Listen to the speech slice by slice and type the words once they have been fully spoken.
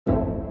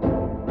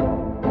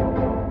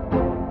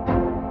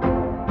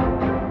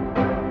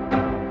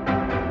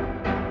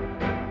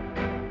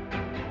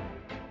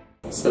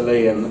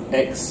Lee, an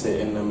exit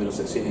in the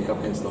Middlesex Senior Cup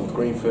against North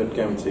Greenford,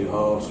 going 2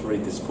 halves,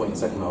 really disappointing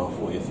second half.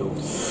 What are your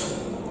thoughts?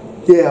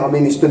 Yeah, I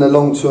mean, it's been a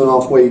long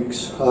 2.5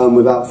 weeks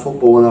without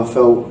football, and I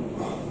felt,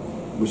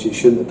 which it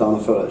shouldn't have done, I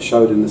felt it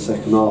showed in the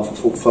second half. I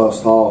thought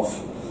first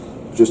half,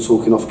 just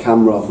talking off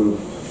camera,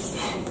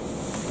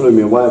 blew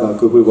me away about how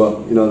good we were.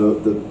 You know,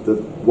 the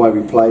way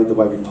we played, the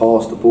way we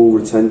passed, the ball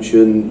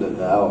retention,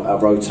 our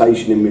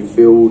rotation in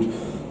midfield,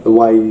 the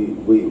way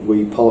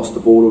we passed the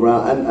ball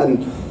around,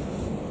 and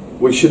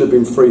we should have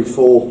been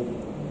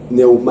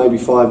 3-4-0, maybe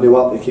 5-0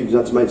 up. The keepers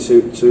had to make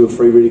two or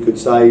three really good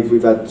saves.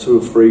 We've had 2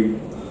 or 3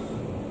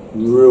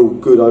 real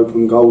good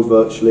open goals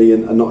virtually,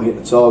 and not hit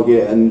the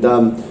target, and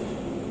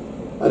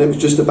it was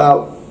just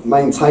about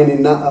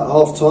maintaining that at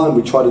half time.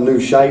 We tried a new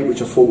shape,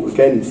 which I thought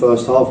again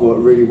first half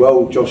worked really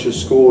well. Josh has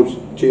scored,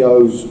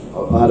 Gio's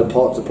had a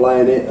part to play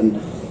in it, and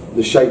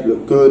the shape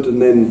looked good,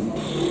 and then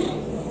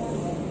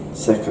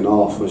second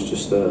half was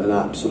just an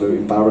absolute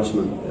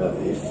embarrassment,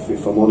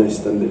 if I'm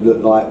honest. And it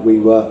looked like we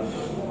were,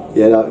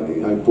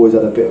 boys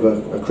had a bit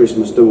of a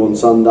Christmas do on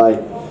Sunday,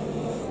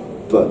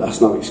 but that's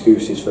no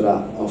excuses for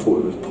that. I thought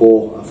it was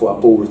poor. I thought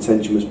our ball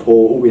retention was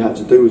poor. All we had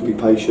to do was be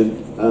patient,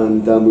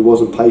 and we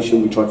wasn't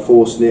patient. We tried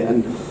forcing it,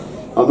 and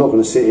I'm not going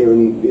to sit here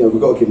and,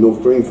 we've got to give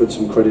North Greenford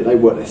some credit. They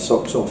worked their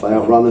socks off. They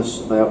outrun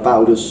us. They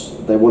outbattled us.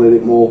 They wanted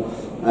it more.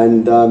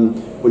 And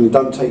when you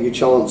don't take your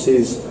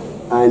chances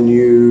and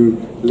you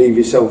leave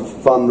yourself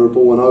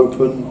vulnerable and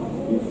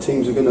open,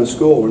 teams are going to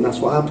score, and that's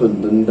what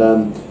happened. And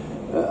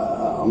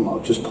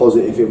I'm just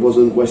positive it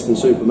wasn't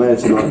Weston-super-Mare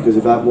tonight, because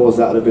if that was,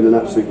 that would have been an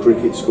absolute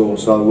cricket score.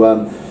 So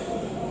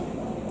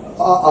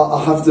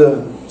I have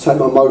to take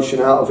my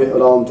emotion out of it,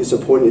 although I'm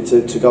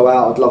disappointed to go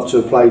out. I'd love to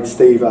have played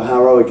Steve at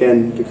Harrow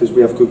again, because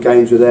we have good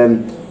games with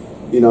them.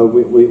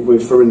 We're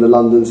through in the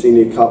London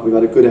Senior Cup. We've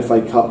had a good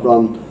FA Cup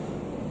run.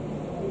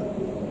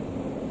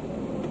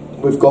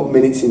 We've got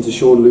minutes into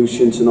Sean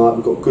Lucian tonight.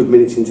 We've got good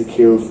minutes into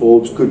Kieran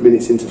Forbes, good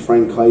minutes into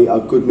Frank Hayter,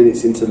 good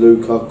minutes into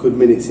Luca, good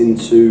minutes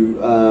into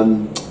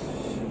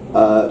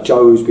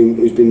Joe, who's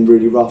been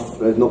really rough.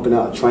 He's not been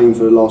out to train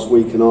for the last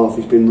week and a half.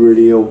 He's been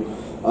really ill.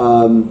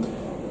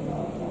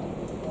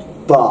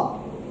 But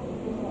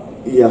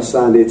yeah, I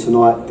stand here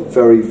tonight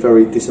very,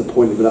 very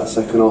disappointed with that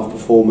second half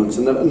performance,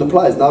 and the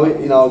players know it.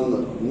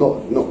 I'm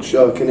not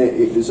shirking it.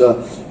 It was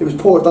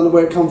poor. I don't know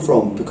where it come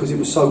from, because it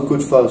was so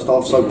good first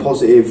half, so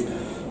positive.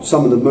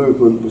 Some of the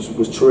movement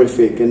was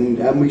terrific,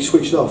 and we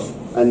switched off.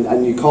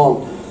 And you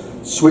can't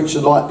switch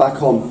the light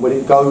back on when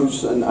it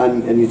goes,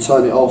 and you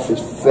turn it off.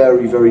 It's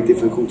very, very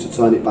difficult to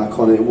turn it back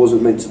on. It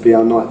wasn't meant to be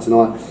our night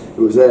tonight. It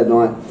was their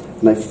night,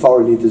 and they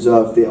thoroughly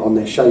deserved it on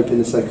their shape in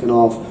the second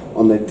half,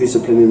 on their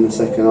discipline in the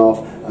second half,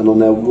 and on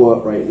their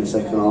work rate in the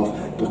second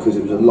half, because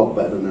it was a lot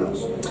better than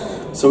ours.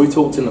 So we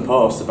talked in the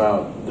past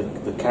about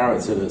the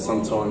character that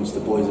sometimes the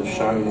boys have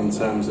shown in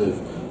terms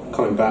of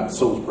coming back.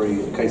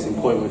 Salisbury, a case in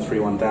point, with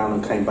 3-1 down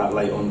and came back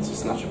late on to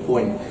snatch a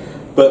point.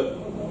 But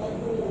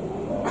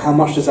how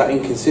much does that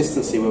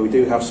inconsistency, where we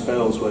do have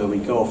spells where we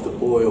go off the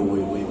boil,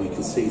 we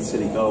concede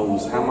silly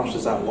goals, how much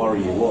does that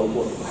worry you?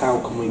 How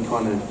can we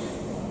kind of,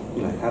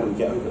 how do we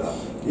get over that?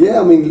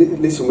 Yeah, I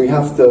mean, listen, we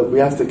have to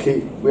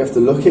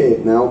look at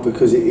it now,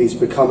 because it is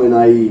becoming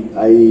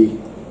a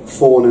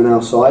thorn in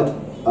our side.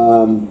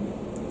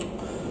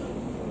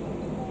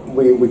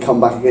 We come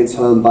back against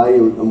Herne Bay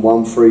and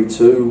won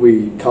 3-2.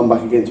 We come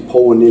back against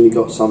Paul and nearly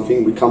got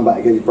something. We come back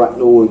against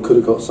Bracknell and could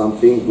have got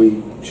something.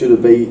 We should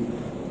have beat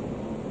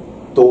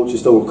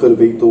Dorchester, or could have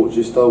beat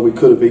Dorchester. We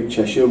could have beat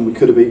Cheshire, and we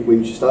could have beat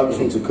Winchester.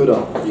 Everything's a could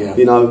have. Yeah.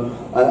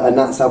 And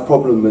that's our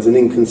problem. There's an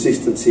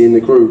inconsistency in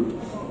the group,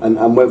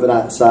 and whether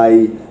that's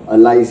a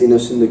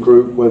laziness in the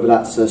group, whether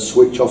that's a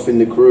switch off in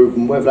the group,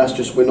 and whether that's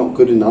just we're not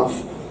good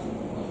enough.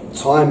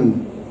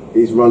 Time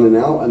is running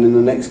out, and in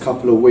the next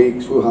couple of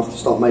weeks we'll have to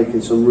start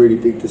making some really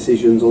big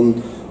decisions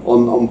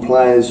on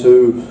players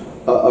who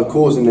are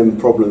causing them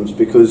problems,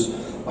 because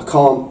I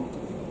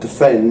can't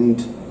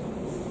defend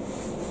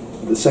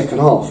the second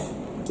half.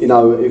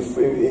 If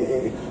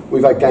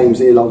we've had games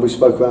here, like we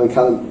spoke about in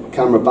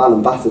Camera,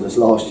 Ballon battered us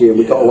last year, and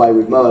we got away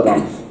with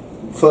murder.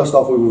 First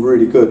half we were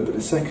really good, but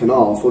the second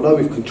half, although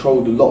we've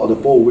controlled a lot of the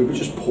ball, we were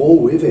just poor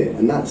with it,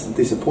 and that's the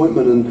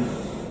disappointment.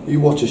 And you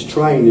watch us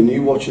train and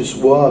you watch us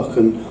work,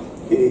 and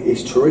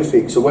it's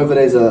terrific. So whether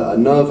there's a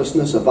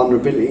nervousness, a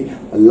vulnerability,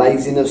 a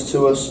laziness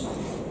to us,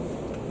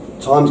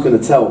 time's going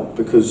to tell,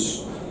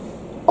 because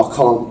I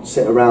can't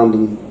sit around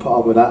and put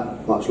up with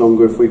that much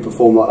longer if we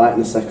perform like that in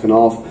the second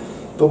half.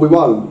 But we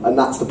won't, and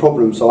that's the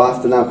problem. So I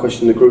have to now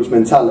question the group's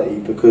mentality,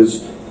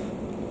 because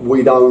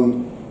we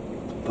don't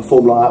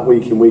perform like that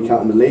week in, week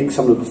out in the league.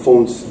 Some of the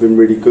performances have been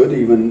really good,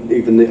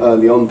 even the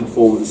early on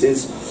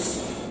performances.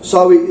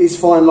 So it's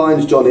fine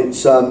lines, John.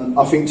 It's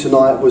I think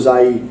tonight was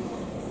a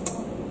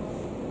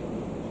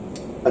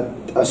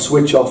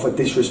switch off, a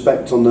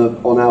disrespect on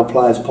our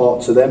players'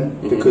 part to them,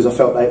 because I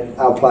felt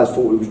our players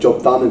thought it was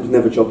job done. It was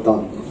never job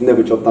done.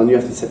 Never job done. You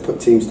have to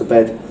put teams to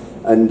bed,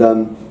 and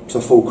so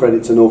full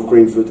credit to North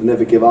Greenford to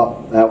never give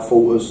up. They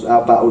outfought us,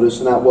 outbattled us,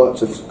 and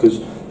outworked us, because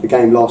the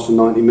game lasts for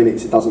 90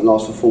 minutes, it doesn't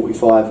last for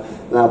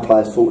 45, and our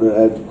players thought that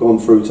they'd gone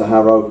through to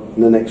Harrow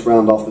in the next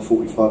round after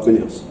 45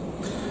 minutes.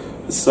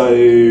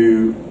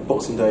 So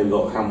Boxing Day we've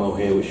got Hanwell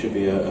here, which should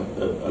be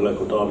a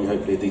local derby,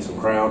 hopefully a decent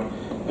crowd,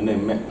 and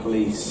then Met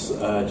Police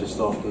just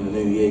after the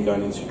New Year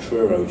going into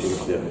Truro, which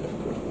is a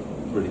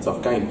really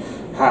tough game.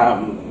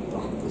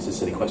 This is a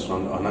silly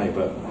question, I know,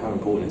 but how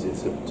important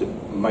is it to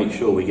make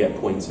sure we get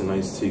points in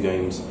those two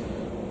games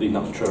leading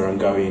up to Truro and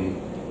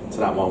going to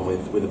that one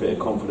with a bit of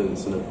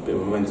confidence and a bit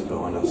of momentum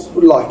behind us?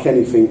 Like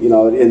anything, you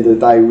know, at the end of the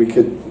day, we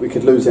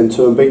could lose them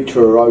two and beat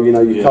Truro. You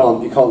know, you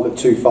can't look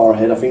too far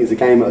ahead. I think it's a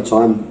game at a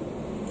time.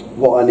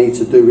 What I need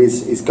to do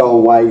is go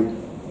away,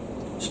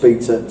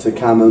 speak to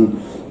Cam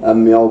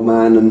and my old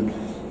man,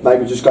 and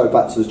maybe just go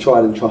back to the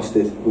tried and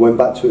trusted. We went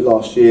back to it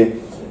last year,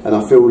 and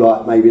I feel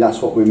like maybe that's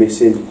what we're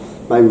missing.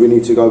 Maybe we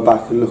need to go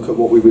back and look at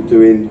what we were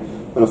doing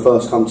when I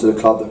first come to the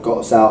club that got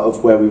us out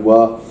of where we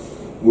were.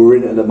 We're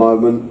in it at the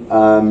moment,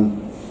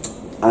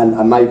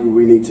 and maybe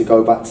we need to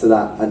go back to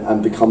that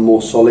and become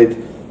more solid,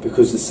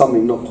 because there's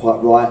something not quite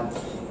right.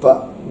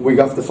 But we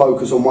have to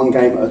focus on one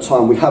game at a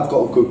time. We have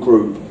got a good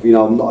group. You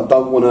know, I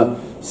don't want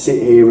to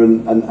sit here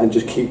and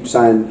just keep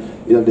saying,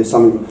 you know, there's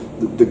something.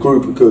 The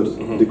group are good.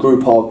 Mm-hmm. The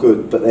group are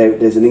good, but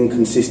there's an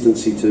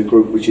inconsistency to the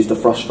group, which is the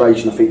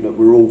frustration I think that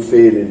we're all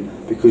feeling,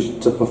 because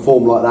to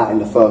perform like that in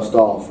the first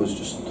half was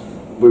just,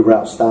 we were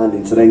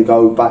outstanding. To then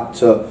go back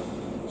to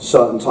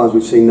certain times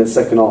we've seen that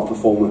second half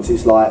performance,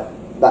 it's like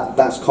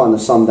that's kind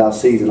of summed our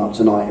season up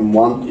tonight in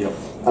one. Yep.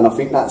 And I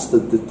think that's the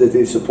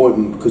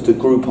disappointment, because the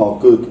group are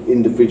good,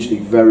 individually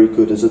very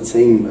good, as a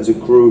team, as a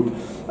group,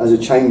 as a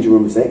changing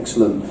room is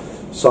excellent.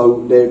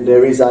 So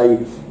there is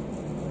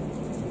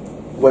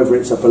whether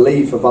it's a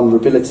belief, a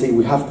vulnerability,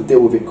 we have to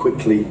deal with it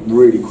quickly,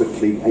 really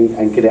quickly,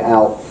 and get it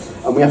out.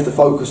 And we have to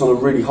focus on a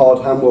really hard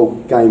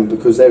Hanwell game,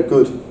 because they're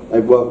good. They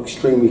work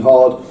extremely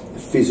hard,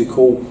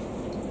 physical,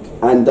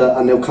 and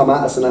they'll come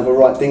at us and have a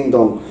right ding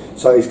dong.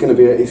 So it's going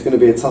to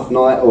be a tough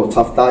night or a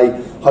tough day.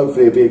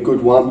 Hopefully it'll be a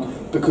good one,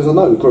 because I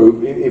know the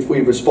group. If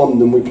we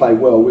respond and we play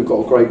well, we've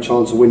got a great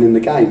chance of winning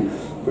the game.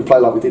 If we play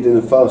like we did in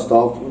the first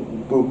half,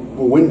 we'll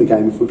win the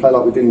game. If we play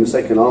like we did in the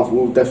second half,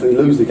 we'll definitely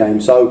lose the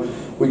game. So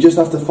we just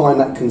have to find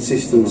that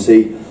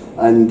consistency,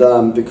 and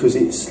because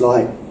it's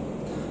like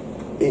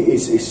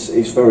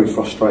it's very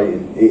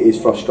frustrating. It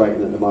is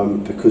frustrating at the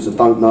moment, because I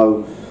don't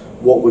know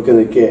what we're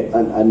going to get,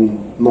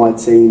 and my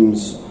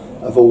teams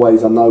have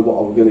always, I know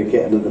what I'm going to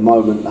get, and at the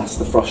moment that's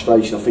the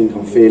frustration I think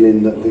I'm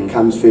feeling, that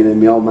Cam's feeling,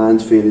 my old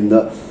man's feeling,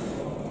 that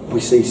we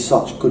see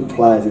such good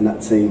players in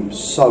that team,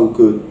 so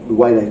good, the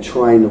way they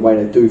train, the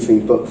way they do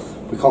things, but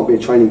we can't be a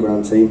training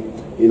ground team.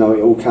 You know,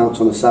 it all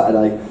counts on a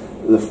Saturday.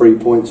 The 3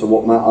 points are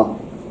what matter.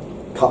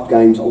 Cup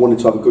games, I wanted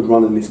to have a good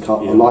run in this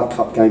cup. I like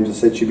cup games. I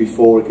said to you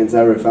before against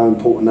Erith how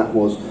important that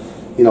was.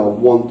 You know, I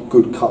want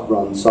good cup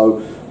runs.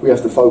 So we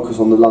have to focus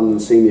on the London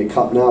Senior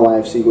Cup now,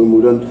 AFC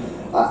Wimbledon,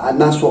 and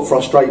that's what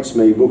frustrates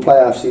me. We'll play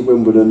AFC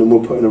Wimbledon and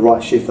we'll put in a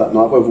right shift that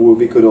night. Whether we'll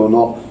be good or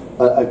not,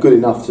 good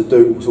enough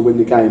to win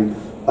the game,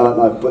 I don't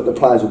know, but the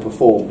players will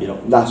perform.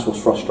 That's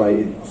what's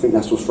frustrating. I think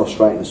that's what's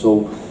frustrating us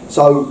all.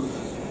 So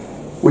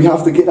we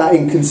have to get that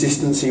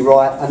inconsistency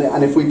right,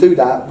 and if we do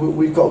that,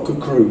 we've got a good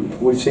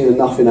group. We've seen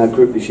enough in our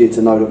group this year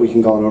to know that we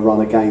can go on a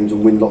run of games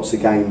and win lots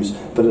of games,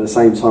 but at the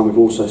same time we've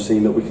also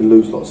seen that we can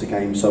lose lots of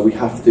games. So we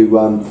have to deal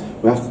with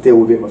it. We have to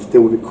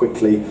deal with it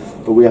quickly,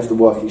 but we have to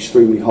work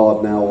extremely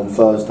hard now on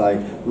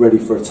Thursday, ready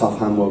for a tough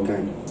Hanwell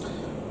game.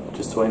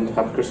 Just to end,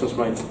 happy Christmas,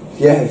 mate.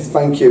 Yeah,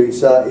 thank you.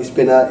 It's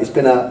been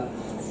an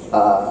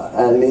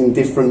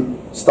indifferent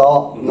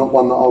start, not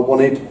one that I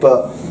wanted,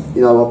 but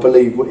you know, I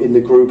believe in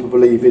the group, I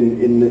believe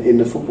in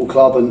the football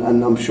club,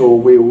 and I'm sure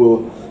we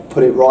will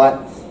put it right.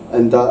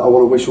 And I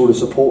want to wish all the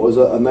supporters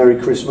a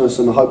Merry Christmas,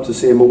 and I hope to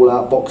see them all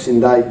out Boxing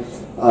Day,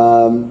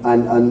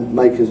 and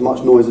make as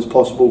much noise as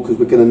possible, because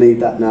we're going to need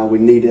that now. We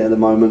need it at the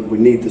moment. We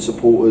need the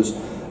supporters,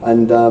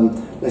 and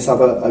let's have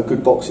a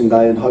good Boxing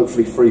Day, and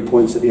hopefully 3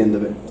 points at the end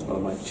of it.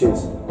 All right, mate.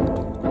 Cheers.